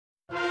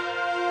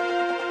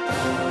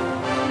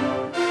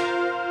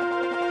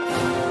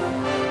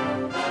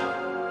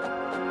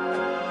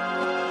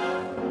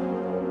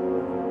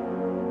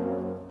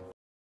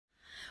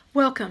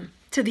Welcome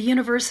to the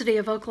University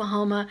of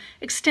Oklahoma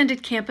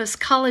Extended Campus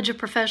College of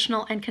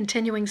Professional and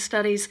Continuing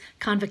Studies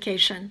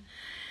Convocation.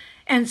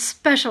 And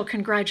special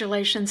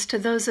congratulations to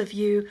those of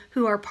you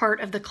who are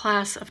part of the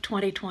class of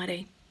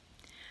 2020.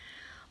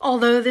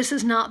 Although this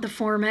is not the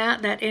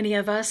format that any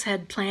of us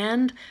had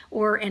planned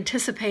or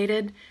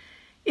anticipated,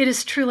 it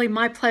is truly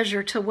my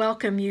pleasure to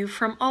welcome you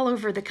from all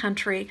over the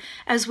country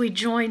as we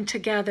join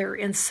together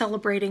in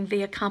celebrating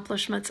the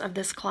accomplishments of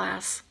this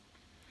class.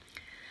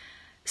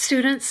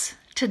 Students,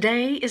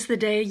 today is the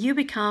day you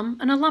become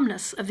an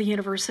alumnus of the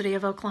University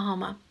of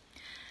Oklahoma.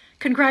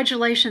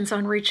 Congratulations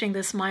on reaching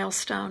this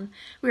milestone.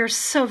 We are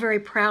so very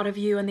proud of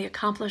you and the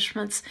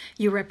accomplishments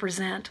you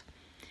represent.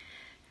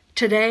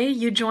 Today,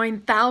 you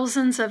join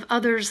thousands of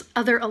other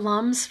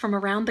alums from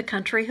around the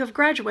country who have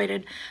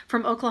graduated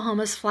from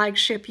Oklahoma's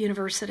flagship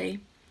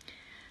university.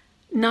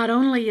 Not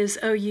only is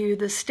OU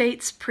the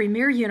state's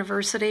premier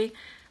university,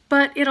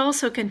 but it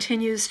also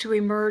continues to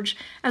emerge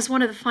as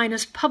one of the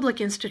finest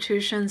public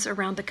institutions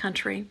around the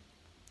country.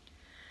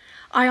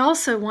 I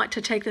also want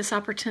to take this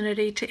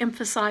opportunity to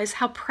emphasize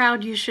how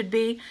proud you should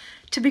be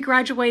to be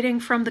graduating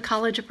from the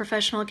College of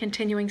Professional and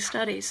Continuing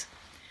Studies.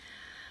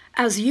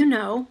 As you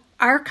know,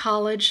 our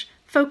college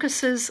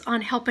focuses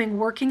on helping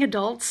working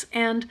adults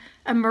and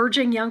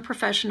emerging young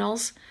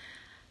professionals,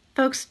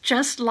 folks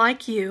just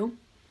like you,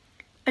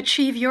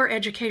 achieve your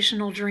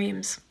educational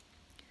dreams.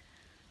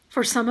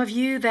 For some of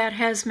you, that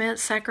has meant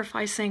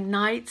sacrificing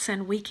nights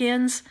and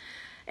weekends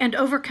and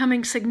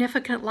overcoming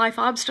significant life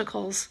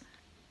obstacles.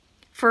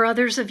 For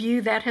others of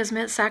you, that has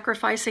meant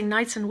sacrificing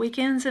nights and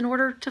weekends in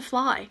order to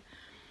fly.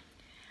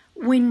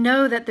 We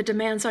know that the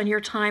demands on your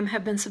time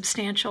have been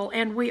substantial,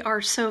 and we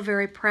are so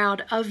very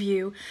proud of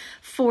you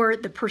for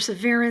the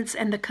perseverance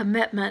and the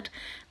commitment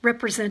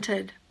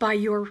represented by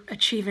your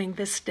achieving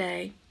this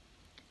day.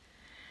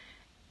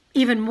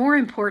 Even more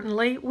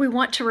importantly, we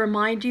want to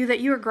remind you that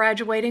you are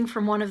graduating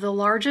from one of the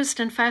largest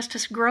and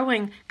fastest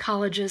growing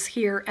colleges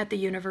here at the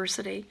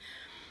university.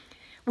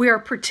 We are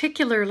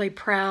particularly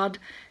proud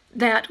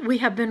that we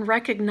have been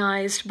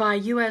recognized by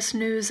U.S.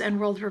 News and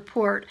World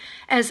Report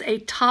as a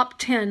top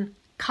 10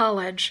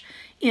 college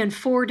in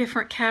 4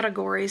 different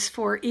categories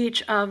for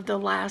each of the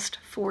last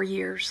 4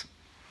 years.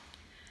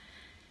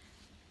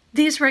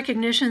 These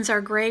recognitions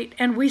are great,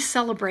 and we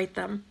celebrate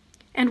them,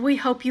 and we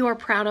hope you are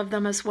proud of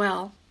them as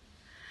well.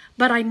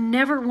 But I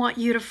never want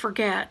you to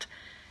forget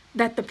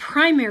that the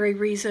primary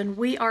reason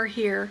we are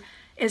here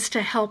is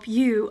to help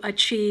you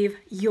achieve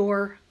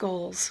your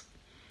goals.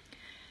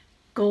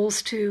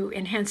 Goals to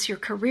enhance your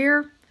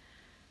career,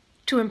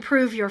 to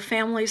improve your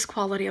family's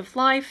quality of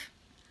life,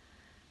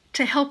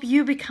 to help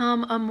you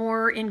become a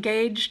more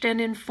engaged and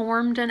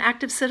informed and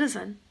active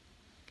citizen.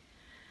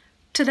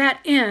 To that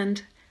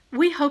end,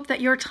 we hope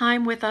that your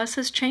time with us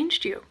has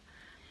changed you,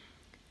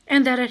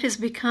 and that it has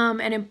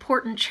become an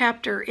important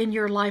chapter in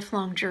your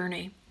lifelong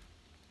journey.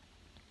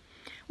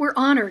 We're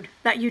honored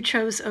that you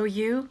chose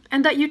OU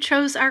and that you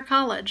chose our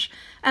college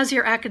as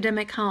your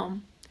academic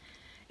home,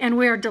 and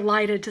we are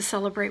delighted to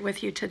celebrate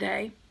with you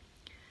today.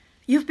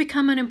 You've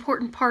become an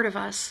important part of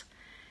us,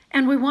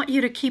 and we want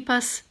you to keep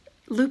us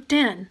looped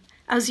in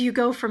as you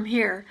go from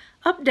here.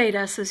 Update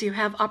us as you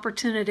have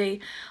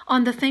opportunity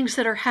on the things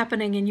that are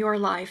happening in your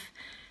life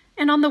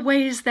and on the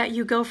ways that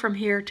you go from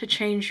here to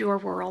change your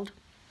world.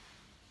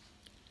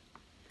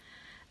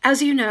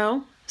 As you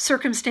know,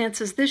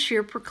 circumstances this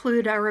year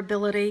preclude our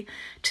ability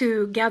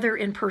to gather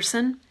in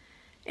person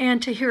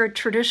and to hear a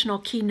traditional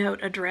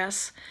keynote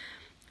address.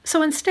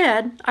 So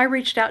instead, I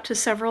reached out to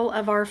several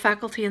of our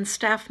faculty and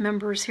staff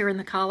members here in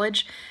the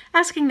college,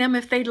 asking them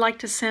if they'd like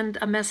to send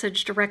a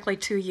message directly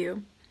to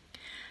you.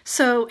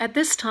 So at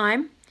this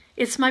time,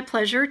 it's my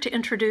pleasure to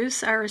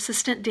introduce our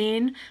Assistant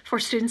Dean for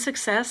Student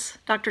Success,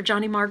 Dr.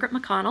 Johnny Margaret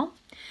McConnell,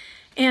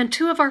 and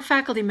 2 of our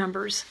faculty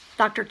members,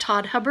 Dr.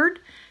 Todd Hubbard,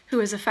 who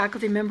is a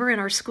faculty member in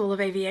our School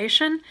of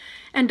Aviation,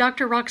 and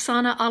Dr.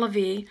 Roxana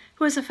Alavi,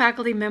 who is a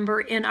faculty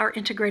member in our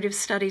Integrative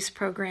Studies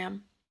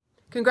program.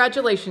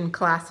 Congratulations,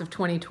 class of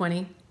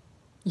 2020.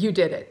 You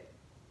did it.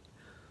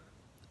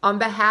 On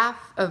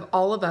behalf of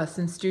all of us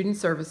in student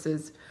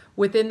services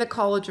within the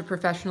College of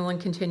Professional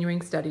and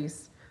Continuing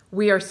Studies,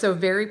 we are so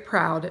very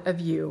proud of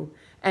you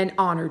and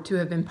honored to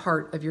have been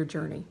part of your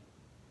journey.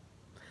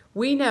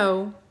 We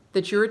know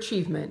that your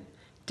achievement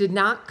did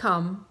not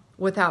come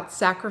without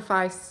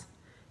sacrifice,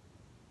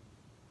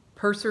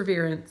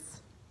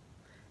 perseverance,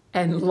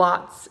 and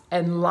lots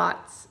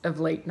of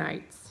late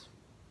nights.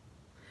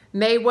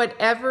 May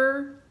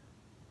whatever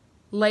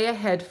lay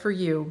ahead for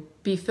you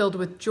be filled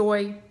with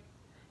joy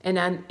and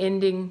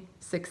unending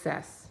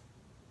success.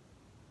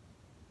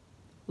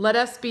 Let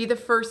us be the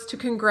first to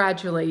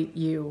congratulate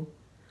you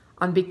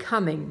on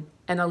becoming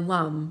an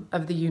alum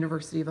of the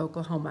University of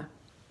Oklahoma.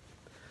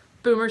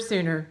 Boomer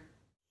Sooner.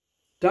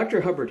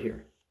 Dr. Hubbard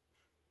here.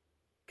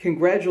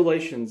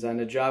 Congratulations on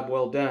a job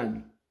well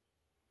done.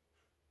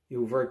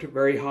 You've worked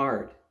very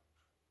hard.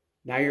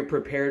 Now you're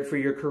prepared for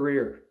your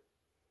career,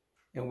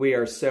 and we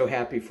are so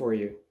happy for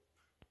you.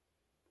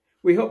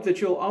 We hope that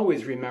you'll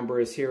always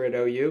remember us here at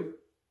OU,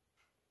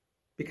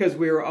 because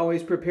we are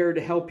always prepared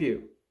to help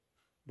you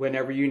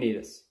whenever you need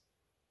us.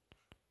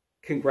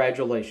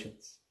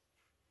 Congratulations.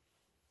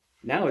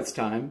 Now it's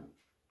time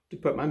to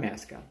put my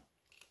mask on.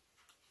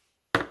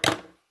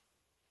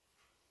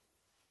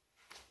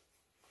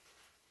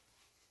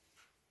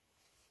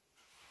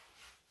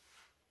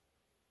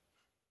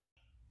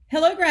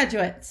 Hello,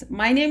 graduates.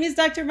 My name is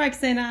Dr.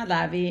 Roxana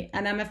Alavi,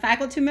 and I'm a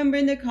faculty member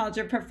in the College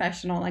of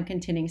Professional and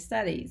Continuing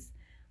Studies.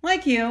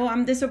 Like you,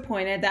 I'm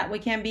disappointed that we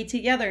can't be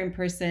together in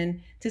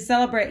person to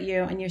celebrate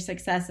you and your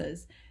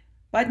successes,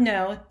 but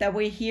know that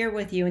we're here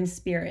with you in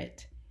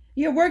spirit.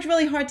 You have worked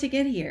really hard to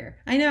get here.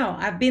 I know,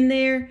 I've been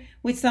there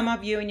with some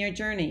of you in your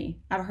journey.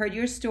 I've heard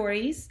your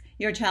stories,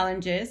 your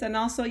challenges, and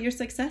also your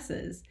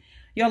successes.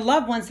 Your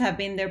loved ones have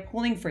been there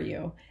pulling for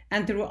you,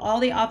 and through all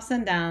the ups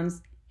and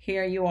downs,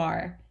 here you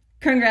are.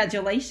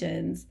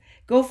 Congratulations.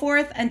 Go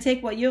forth and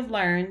take what you've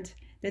learned,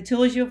 the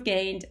tools you've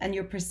gained, and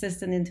your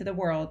persistence into the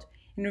world.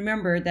 And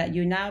remember that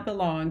you now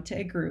belong to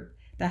a group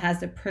that has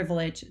the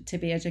privilege to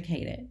be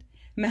educated.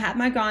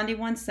 Mahatma Gandhi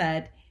once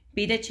said,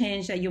 "Be the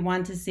change that you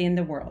want to see in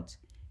the world."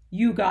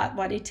 You got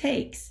what it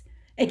takes.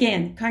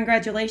 Again,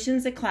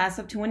 congratulations, the class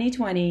of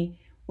 2020.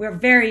 We're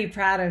very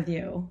proud of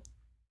you.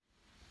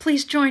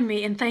 Please join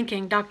me in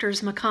thanking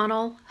Drs.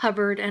 McConnell,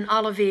 Hubbard, and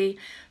Alavi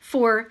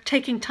for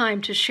taking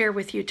time to share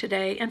with you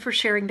today and for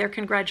sharing their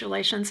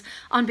congratulations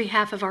on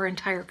behalf of our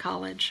entire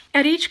college.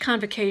 At each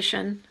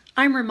convocation,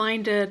 I'm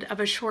reminded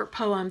of a short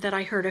poem that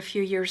I heard a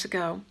few years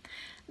ago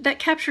that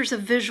captures a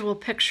visual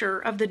picture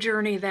of the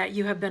journey that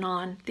you have been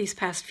on these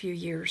past few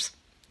years.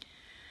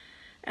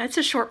 It's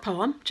a short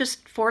poem,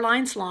 just 4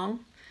 lines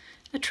long,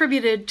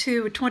 attributed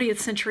to 20th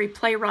century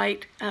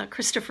playwright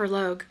Christopher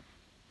Logue.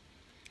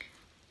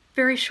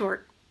 Very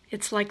short.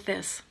 It's like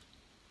this.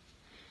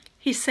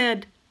 He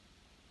said,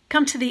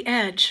 "Come to the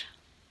edge,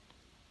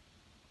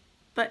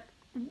 but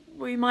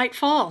we might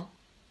fall.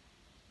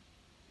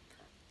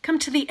 Come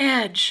to the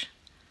edge,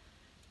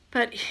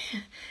 but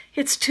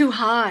it's too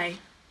high.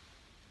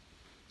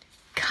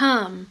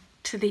 Come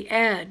to the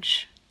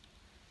edge."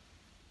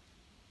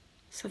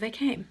 So they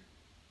came,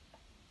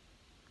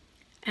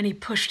 and he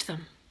pushed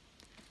them,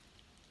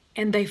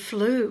 and they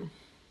flew.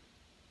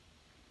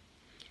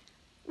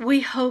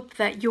 We hope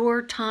that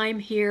your time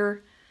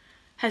here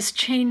has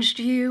changed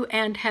you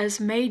and has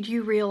made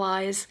you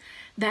realize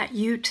that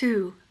you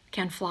too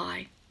can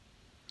fly.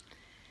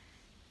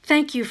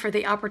 Thank you for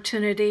the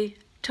opportunity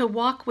to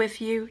walk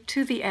with you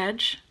to the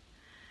edge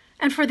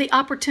and for the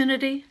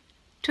opportunity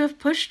to have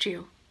pushed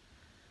you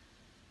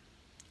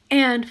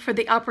and for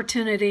the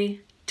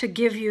opportunity to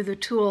give you the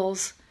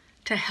tools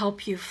to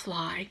help you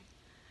fly.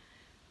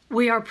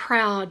 We are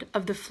proud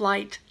of the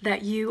flight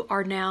that you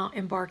are now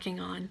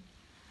embarking on.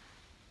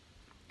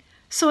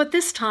 So at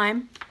this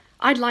time,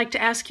 I'd like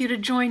to ask you to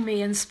join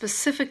me in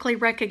specifically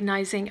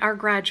recognizing our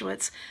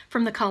graduates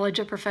from the College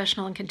of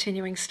Professional and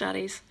Continuing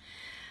Studies.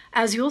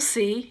 As you'll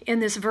see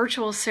in this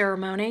virtual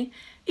ceremony,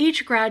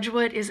 each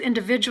graduate is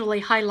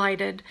individually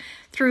highlighted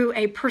through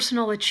a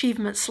personal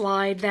achievement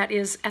slide that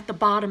is at the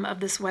bottom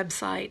of this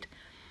website.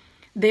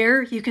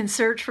 There you can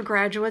search for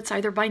graduates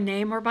either by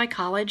name or by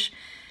college,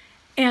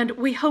 and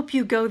we hope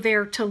you go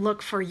there to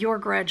look for your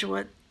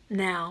graduate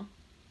now.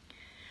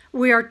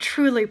 We are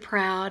truly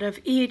proud of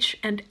each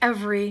and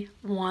every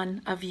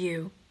one of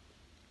you.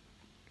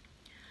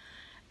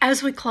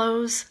 As we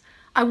close,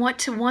 I want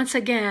to once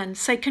again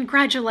say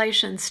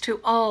congratulations to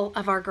all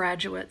of our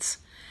graduates.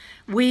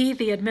 We,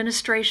 the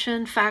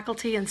administration,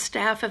 faculty, and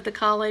staff of the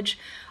college,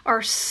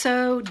 are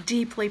so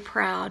deeply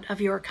proud of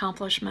your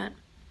accomplishment.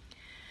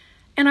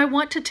 And I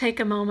want to take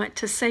a moment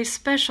to say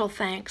special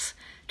thanks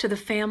to the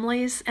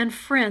families and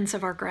friends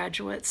of our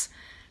graduates,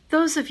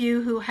 those of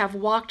you who have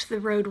walked the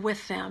road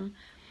with them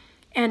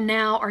and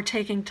now are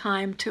taking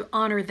time to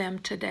honor them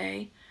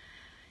today.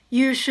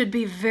 You should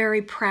be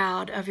very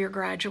proud of your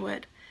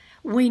graduate.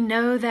 We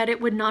know that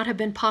it would not have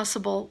been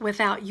possible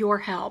without your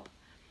help,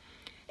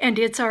 and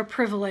it's our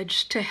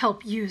privilege to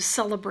help you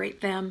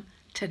celebrate them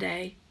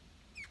today.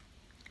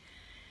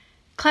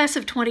 Class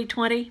of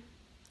 2020,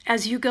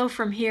 as you go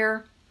from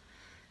here,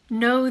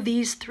 know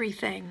these 3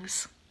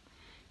 things.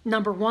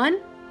 Number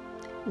 1,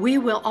 we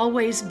will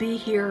always be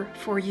here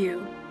for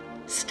you.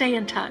 Stay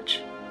in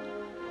touch.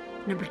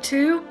 Number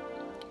 2,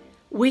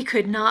 we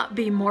could not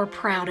be more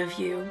proud of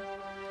you.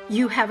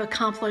 You have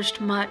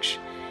accomplished much,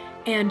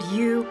 and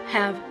you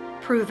have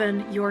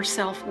proven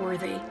yourself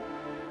worthy.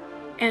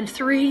 And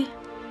 3,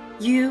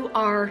 you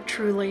are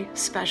truly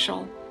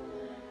special.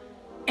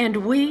 And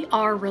we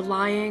are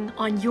relying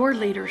on your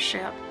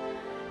leadership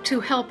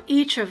to help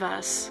each of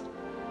us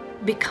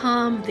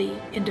become the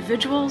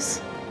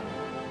individuals,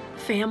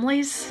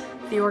 families,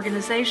 the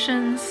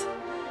organizations,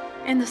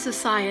 and the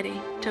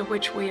society to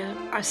which we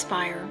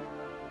aspire.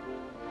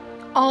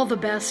 All the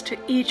best to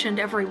each and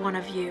every one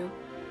of you,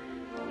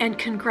 and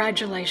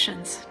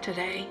congratulations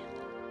today.